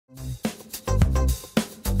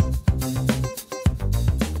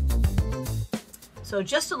So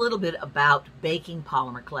just a little bit about baking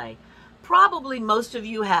polymer clay. Probably most of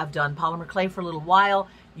you have done polymer clay for a little while.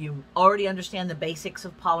 You already understand the basics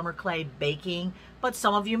of polymer clay baking, but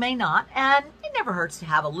some of you may not, and it never hurts to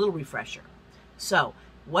have a little refresher. So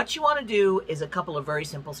what you want to do is a couple of very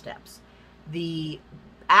simple steps. The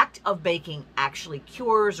act of baking actually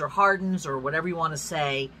cures or hardens or whatever you want to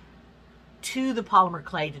say to the polymer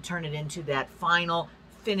clay to turn it into that final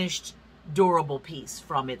finished durable piece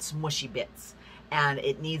from its mushy bits. And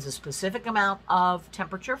it needs a specific amount of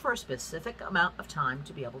temperature for a specific amount of time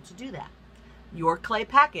to be able to do that. Your clay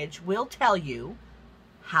package will tell you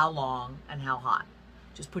how long and how hot.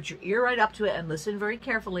 Just put your ear right up to it and listen very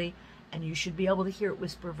carefully, and you should be able to hear it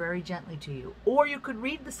whisper very gently to you. Or you could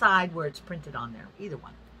read the side where it's printed on there, either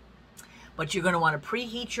one. But you're going to want to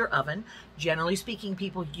preheat your oven. Generally speaking,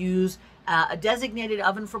 people use a designated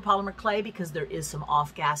oven for polymer clay because there is some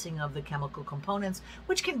off-gassing of the chemical components,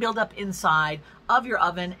 which can build up inside of your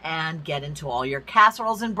oven and get into all your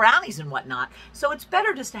casseroles and brownies and whatnot. So it's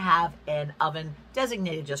better just to have an oven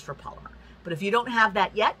designated just for polymer. But if you don't have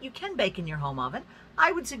that yet, you can bake in your home oven.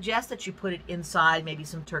 I would suggest that you put it inside maybe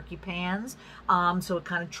some turkey pans, so it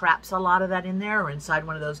kind of traps a lot of that in there, or inside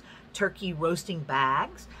one of those turkey roasting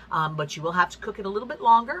bags. But you will have to cook it a little bit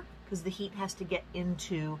longer because the heat has to get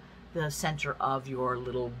into the center of your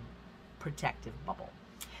little protective bubble.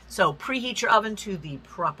 So preheat your oven to the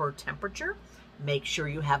proper temperature. Make sure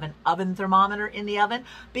you have an oven thermometer in the oven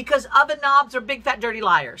because oven knobs are big, fat, dirty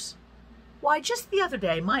liars. Why, just the other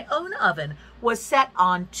day, my own oven was set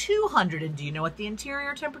on 200, and do you know what the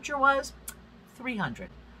interior temperature was? 300.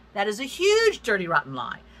 That is a huge, dirty, rotten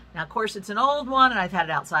lie. Now, of course, it's an old one, and I've had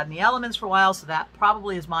it outside in the elements for a while, so that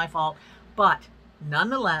probably is my fault. But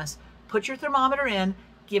nonetheless, put your thermometer in,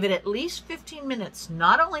 give it at least 15 minutes,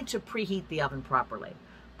 not only to preheat the oven properly,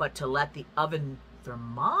 but to let the oven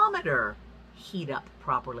thermometer heat up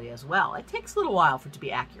properly as well. It takes a little while for it to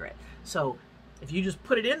be accurate. So if you just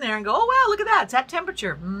put it in there and go, oh, wow, look at that, it's at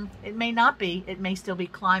temperature. It may not be. It may still be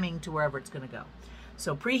climbing to wherever it's going to go.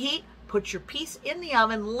 So preheat, put your piece in the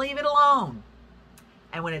oven, leave it alone.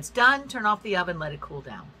 And when it's done, turn off the oven, let it cool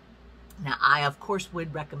down. Now, I, of course,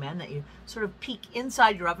 would recommend that you sort of peek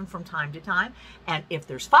inside your oven from time to time. And if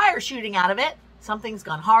there's fire shooting out of it, something's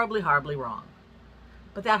gone horribly, horribly wrong.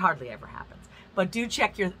 But that hardly ever happens. But do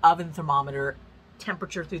check your oven thermometer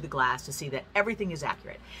temperature through the glass to see that everything is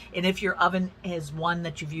accurate. And if your oven is one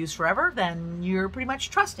that you've used forever, then you're pretty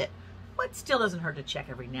much trust it. But still doesn't hurt to check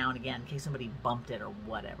every now and again in case somebody bumped it or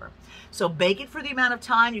whatever. So bake it for the amount of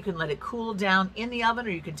time. You can let it cool down in the oven,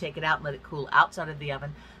 or you can take it out and let it cool outside of the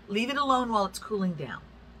oven. Leave it alone while it's cooling down.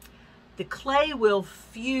 The clay will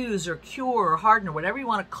fuse or cure or harden or whatever you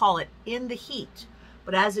want to call it in the heat.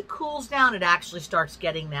 But as it cools down, it actually starts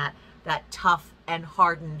getting that tough and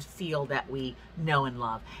hardened feel that we know and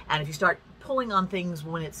love. And if you start pulling on things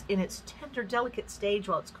when it's in its tender, delicate stage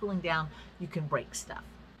while it's cooling down, you can break stuff.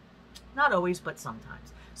 Not always, but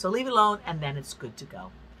sometimes. So leave it alone, and then it's good to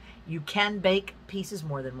go. You can bake pieces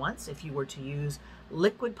more than once. If you were to use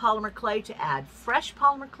liquid polymer clay to add fresh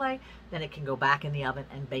polymer clay, then it can go back in the oven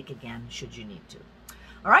and bake again should you need to.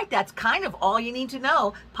 All right, that's kind of all you need to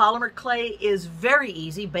know. Polymer clay is very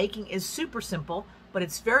easy. Baking is super simple, but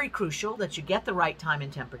it's very crucial that you get the right time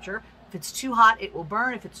and temperature. If it's too hot, it will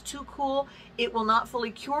burn. If it's too cool, it will not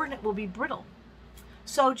fully cure and it will be brittle.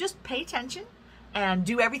 So just pay attention and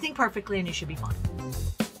do everything perfectly and you should be fine.